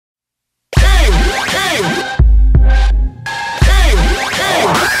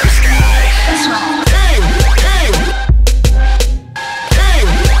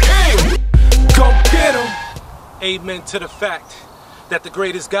Amen to the fact that the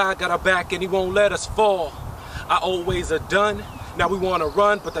greatest God got our back and he won't let us fall. I always are done. Now we want to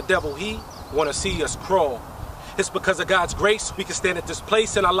run, but the devil, he want to see us crawl. It's because of God's grace we can stand at this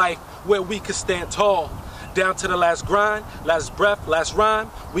place in our life where we can stand tall. Down to the last grind, last breath, last rhyme,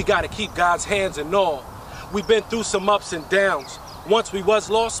 we got to keep God's hands in all. We've been through some ups and downs. Once we was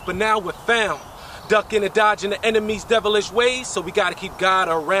lost, but now we're found. Ducking and dodging the enemy's devilish ways, so we got to keep God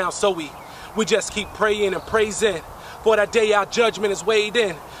around. So we just keep praying and praising. For that day our judgment is weighed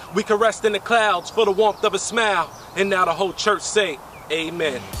in. We can rest in the clouds for the warmth of a smile. And now the whole church say,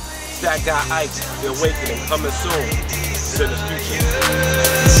 amen. It's that guy Ike, the awakening coming soon. It's in the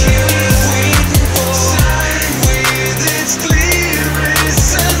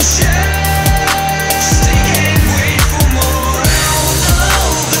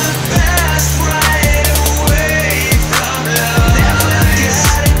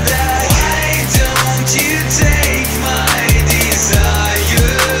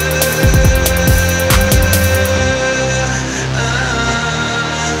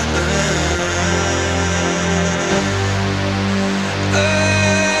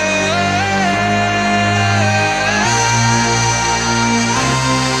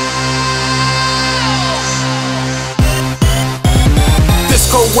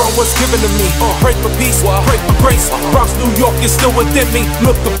world was given to me. Pray for peace, pray for grace. Bronx, New York is still within me.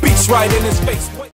 Look the beast right in his face.